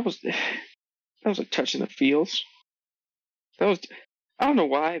 That was a touch in the feels. I don't know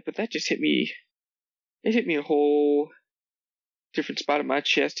why, but that just hit me. It hit me a whole different spot in my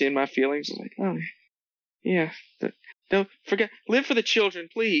chest and my feelings. I was like, oh, yeah. Don't forget, live for the children,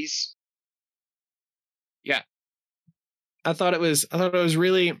 please. Yeah. I thought it was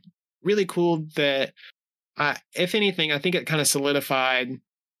really, really cool that, if anything, I think it kind of solidified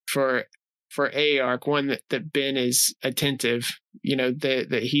for Aark, one, that Ben is attentive,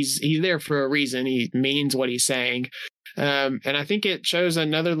 that he's there for a reason. He means what he's saying. And I think it shows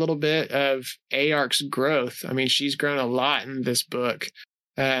another little bit of Aark's growth. I mean, she's grown a lot in this book,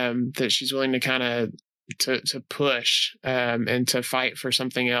 that she's willing to kind of to push, and to fight for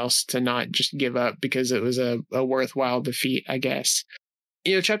something else, to not just give up because it was a worthwhile defeat, I guess.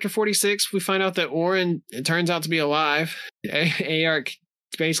 Chapter 46, we find out that Oren, it turns out to be alive. Aark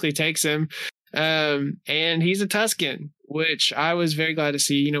basically takes him, and he's a Tusken, which I was very glad to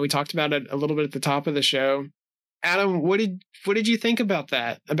see. We talked about it a little bit at the top of the show. Adam, what did you think about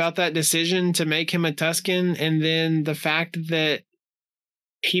that decision to make him a Tusken, and then the fact that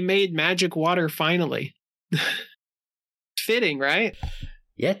he made magic water finally? Fitting, right?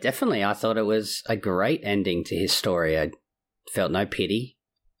 Yeah, definitely. I thought it was a great ending to his story. I felt no pity.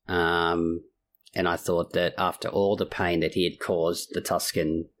 And I thought that after all the pain that he had caused the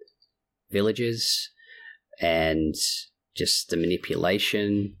Tusken villagers, and just the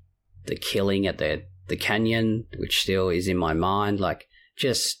manipulation, the killing at the canyon, which still is in my mind, like,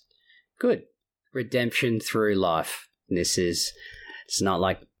 just good redemption through life. And it's not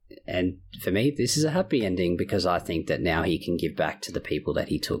like, and for me, this is a happy ending, because I think that now he can give back to the people that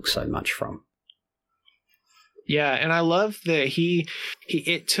he took so much from. Yeah, and I love that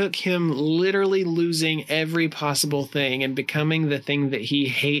it took him literally losing every possible thing and becoming the thing that he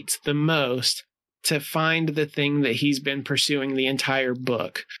hates the most to find the thing that he's been pursuing the entire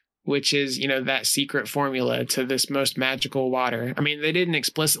book, which is, that secret formula to this most magical water. I mean, they didn't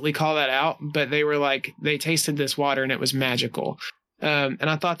explicitly call that out, but they were like, they tasted this water and it was magical. And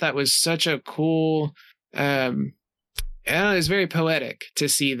I thought that was such a cool, it was very poetic to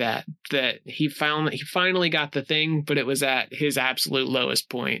see that he finally got the thing, but it was at his absolute lowest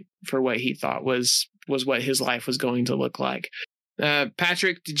point for what he thought was what his life was going to look like.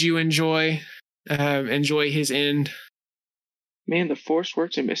 Patrick, did you enjoy his end? Man, the Force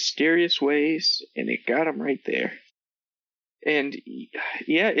works in mysterious ways, and it got him right there. And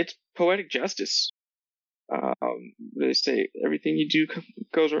yeah, it's poetic justice. They say everything you do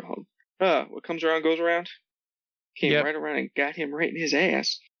goes around. What comes around goes around. Came right around and got him right in his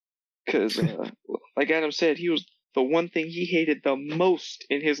ass. Because, like Adam said, he was the one thing he hated the most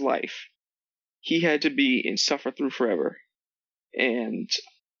in his life. He had to be and suffer through forever. And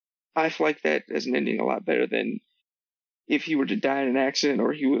I like that as an ending a lot better than if he were to die in an accident,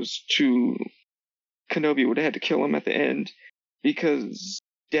 or he was to... Kenobi would have had to kill him at the end, because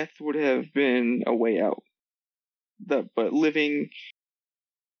death would have been a way out. But living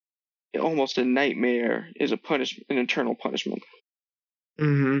almost a nightmare is an eternal punishment.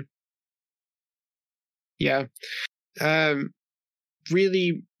 Mm-hmm. Yeah.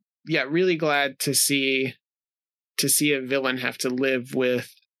 Really glad to see a villain have to live with,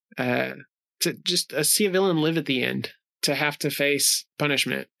 see a villain live at the end, to have to face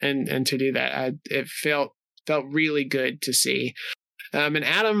punishment and to do that. It felt really good to see. And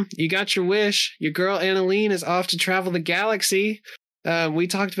Adam, you got your wish. Your girl Annalene is off to travel the galaxy. We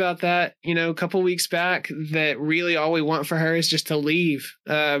talked about that, a couple weeks back, that really all we want for her is just to leave.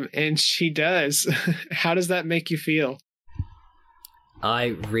 And she does. How does that make you feel?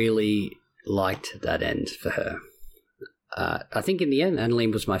 I really liked that end for her. I think in the end,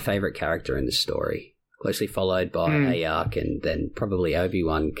 Annalene was my favorite character in the story, closely followed by Aark, and then probably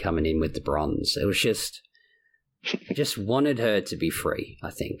Obi-Wan coming in with the bronze. It was just... I just wanted her to be free, I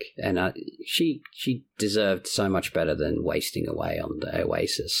think. And she deserved so much better than wasting away on the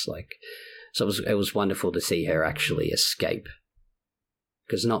Oasis. So it was wonderful to see her actually escape,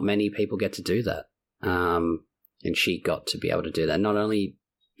 because not many people get to do that. And she got to be able to do that. Not only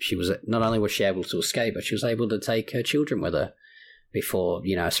was she able to escape, but she was able to take her children with her before,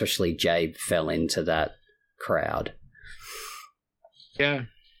 especially Jabe fell into that crowd. Yeah.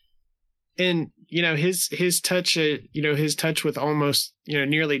 And, his touch, his touch with almost,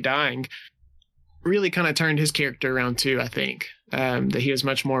 nearly dying really kind of turned his character around too, I think. That he was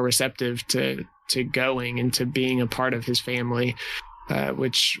much more receptive to going and to being a part of his family,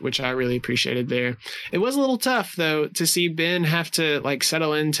 which I really appreciated there. It was a little tough, though, to see Ben have to,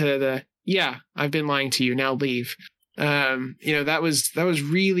 settle into yeah, I've been lying to you. Now leave. That was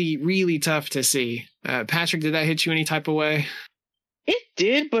really, really tough to see. Patrick, did that hit you any type of way? It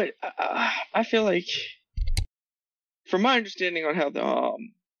did, but I feel like, from my understanding on how the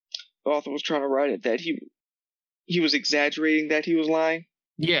author was trying to write it, that he was exaggerating that he was lying.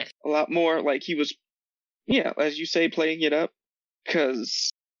 Yeah. A lot more. Like, he was, as you say, playing it up.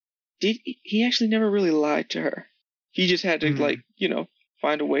 Because he actually never really lied to her. He just had to,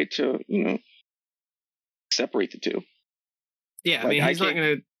 find a way to, separate the two. Yeah, I mean,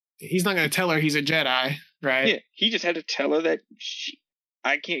 he's not gonna tell her he's a Jedi, right? Yeah, he just had to tell her that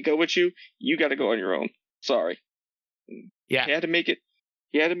I can't go with you. You got to go on your own. Sorry. Yeah, he had to make it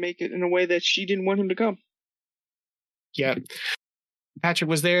in a way that she didn't want him to come. Yeah, Patrick,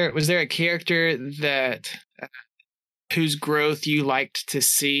 was there a character that whose growth you liked to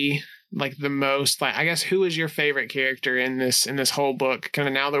see like the most? Like, I guess, who was your favorite character in this whole book? Kind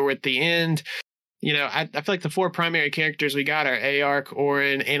of now that we're at the end. I feel like the four primary characters we got are Aark,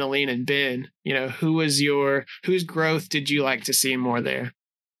 Orin, Annalene, and Ben. Whose growth did you like to see more there?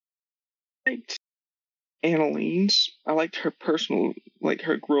 I liked Annalene's. I liked her personal,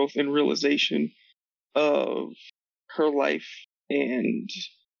 her growth and realization of her life and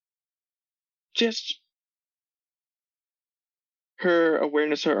just her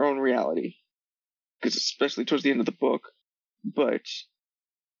awareness of her own reality. Because especially towards the end of the book. But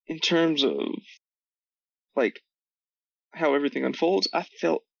in terms of how everything unfolds, I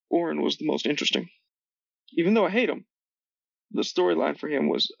felt Orin was the most interesting. Even though I hate him, the storyline for him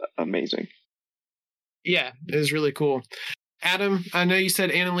was amazing. Yeah, it was really cool. Adam, I know you said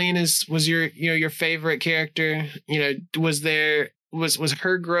Annalene was your favorite character. Was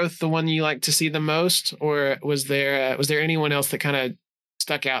her growth the one you liked to see the most, or was there anyone else that kind of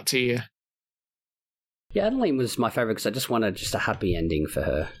stuck out to you? Yeah, Annalene was my favorite because I just wanted a happy ending for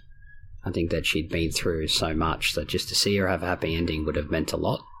her. I think that she'd been through so much that just to see her have a happy ending would have meant a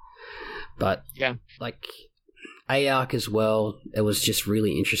lot. But yeah, Aark as well, it was just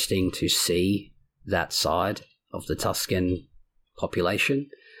really interesting to see that side of the Tusken population.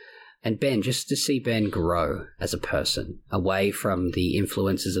 And Ben, just to see Ben grow as a person, away from the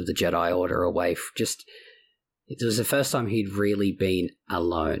influences of the Jedi Order, it was the first time he'd really been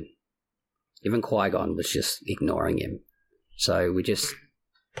alone. Even Qui-Gon was just ignoring him. So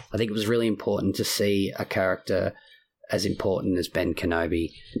I think it was really important to see a character as important as Ben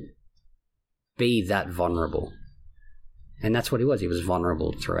Kenobi be that vulnerable. And that's what he was. He was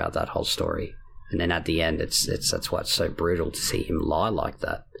vulnerable throughout that whole story. And then at the end, that's why it's so brutal to see him lie like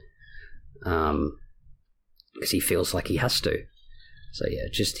that. Because he feels like he has to. So yeah,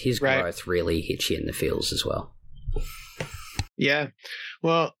 just his growth really hits you in the feels as well. Yeah.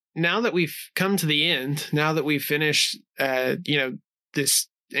 Well, now that we've come to the end, now that we've finished, this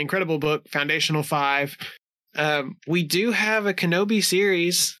incredible book, Foundational 5, we do have a Kenobi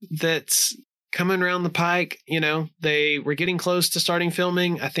series that's coming around the pike. We're getting close to starting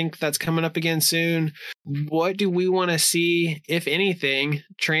filming. I think that's coming up again soon. What do we want to see, if anything,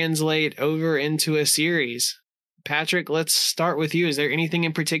 translate over into a series? Patrick, let's start with you. Is there anything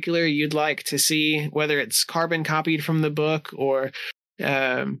in particular you'd like to see, whether it's carbon copied from the book or,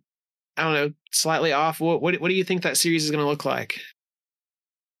 I don't know, slightly off? What do you think that series is going to look like?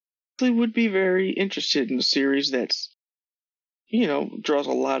 I would be very interested in a series that's, draws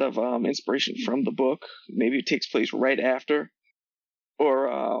a lot of inspiration from the book. Maybe it takes place right after,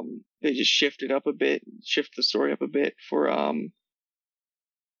 or they just shift the story up a bit for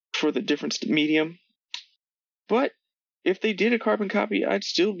the different medium. But if they did a carbon copy, I'd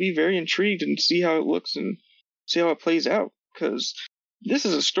still be very intrigued and see how it looks and see how it plays out, because this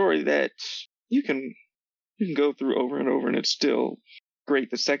is a story that you can go through over and over, and it's still great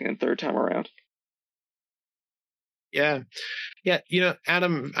the second and third time around. Yeah.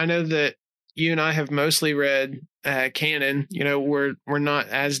 Adam, I know that you and I have mostly read canon. We're not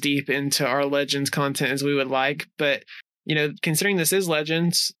as deep into our Legends content as we would like, but considering this is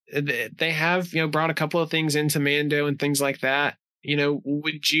Legends, they have brought a couple of things into Mando and things like that.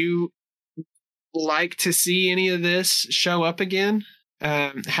 Would you like to see any of this show up again,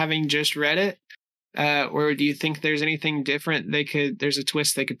 having just read it? Or do you think there's anything different there's a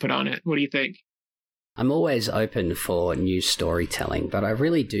twist they could put on it? What do you think? I'm always open for new storytelling, but I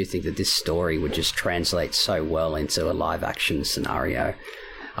really do think that this story would just translate so well into a live action scenario.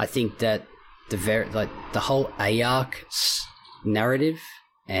 I think that the whole Aark narrative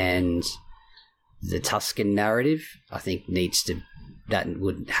and the Tusken narrative, I think that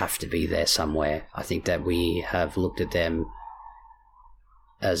would have to be there somewhere. I think that we have looked at them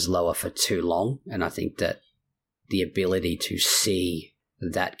as lower for too long, and I think that the ability to see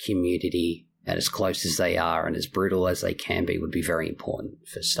that community, and as close as they are and as brutal as they can be, would be very important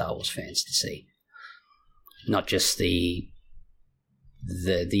for Star Wars fans to see. Not just the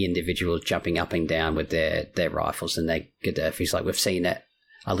individuals jumping up and down with their rifles and their Gaddafis. Like, we've seen that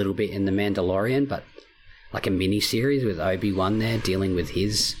a little bit in The Mandalorian, but like a mini-series with Obi-Wan there dealing with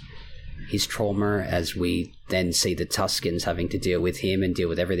his trauma, as we then see the Tuskens having to deal with him and deal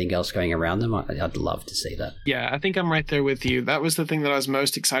with everything else going around them. I'd love to see that. Yeah, I think I'm right there with you. That was the thing that I was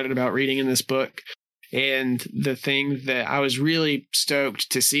most excited about reading in this book, and the thing that I was really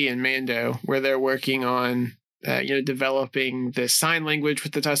stoked to see in Mando, where they're working on developing the sign language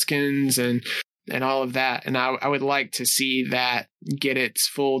with the Tuskens and all of that. And I would like to see that get its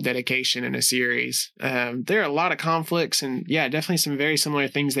full dedication in a series. There are a lot of conflicts, and yeah, definitely some very similar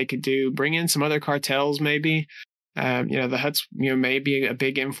things they could do. Bring in some other cartels, maybe. The Hutts, may be a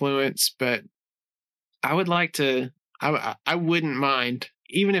big influence, but I would like to. I wouldn't mind,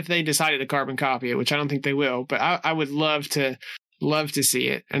 even if they decided to carbon copy it, which I don't think they will. But I would love to see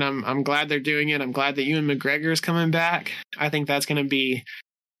it, and I'm glad they're doing it. I'm glad that Ewan McGregor is coming back. I think that's going to be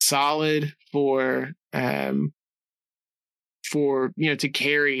solid for to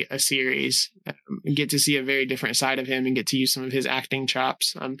carry a series, get to see a very different side of him and get to use some of his acting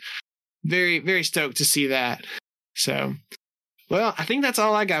chops. I'm very, very stoked to see that. So, well, I think that's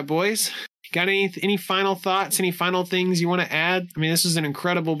all I got, boys. Got any final thoughts, any final things you want to add? I mean, this was an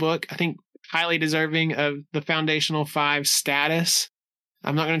incredible book. I think highly deserving of the Foundational 5 status.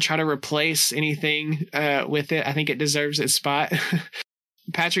 I'm not going to try to replace anything with it. I think it deserves its spot.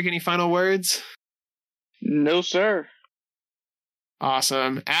 Patrick, any final words? No, sir.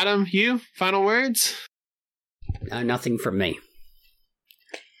 Awesome. Adam, you? Final words? No, nothing from me.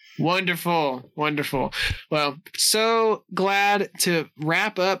 Wonderful. Wonderful. Well, so glad to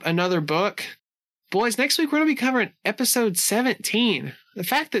wrap up another book. Boys, next week we're going to be covering episode 17. The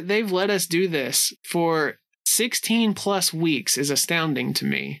fact that they've let us do this for 16 plus weeks is astounding to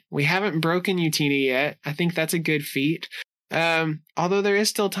me. We haven't broken Utini yet. I think that's a good feat. Although there is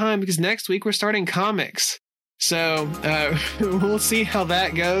still time, because next week we're starting comics. So we'll see how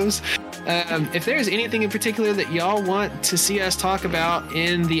that goes. If there's anything in particular that y'all want to see us talk about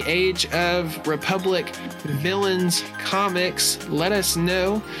in the Age of Republic villains comics, let us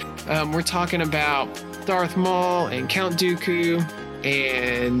know. We're talking about Darth Maul and Count Dooku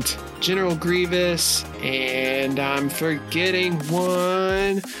and General Grievous, and I'm forgetting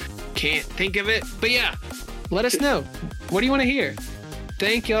one. Can't think of it. But yeah, let us know. What do you want to hear?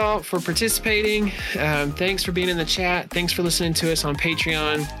 Thank y'all for participating. Thanks for being in the chat. Thanks for listening to us on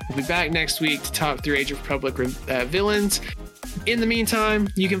Patreon. We'll be back next week to talk through Age of Republic villains. In the meantime,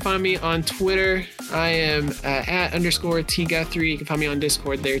 you can find me on Twitter. I am at _TGuthrie. You can find me on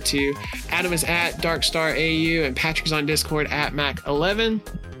Discord there too. Adam is at DarkstarAU, and Patrick's on Discord at Mac11.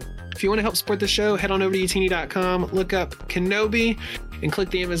 If you want to help support the show, head on over to utini.com, look up Kenobi, and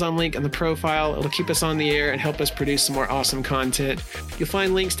click the Amazon link on the profile. It'll keep us on the air and help us produce some more awesome content. You'll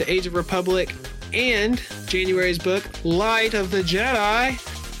find links to Age of Republic and January's book, Light of the Jedi,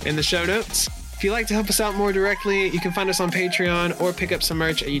 in the show notes. If you'd like to help us out more directly, you can find us on Patreon or pick up some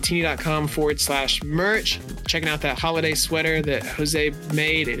merch at utini.com/merch. Checking out that holiday sweater that Jose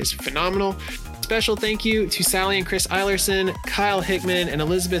made. It is phenomenal. Special thank you to Sally and Chris Eilerson, Kyle Hickman, and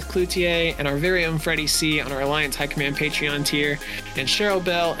Elizabeth Cloutier, and our very own Freddie C. on our Alliance High Command Patreon tier, and Cheryl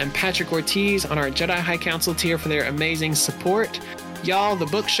Bell and Patrick Ortiz on our Jedi High Council tier for their amazing support. Y'all, the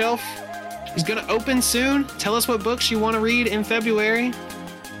bookshelf is going to open soon. Tell us what books you want to read in February.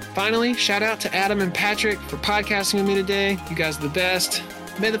 Finally, shout out to Adam and Patrick for podcasting with me today. You guys are the best.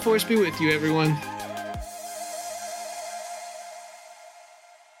 May the Force be with you, everyone.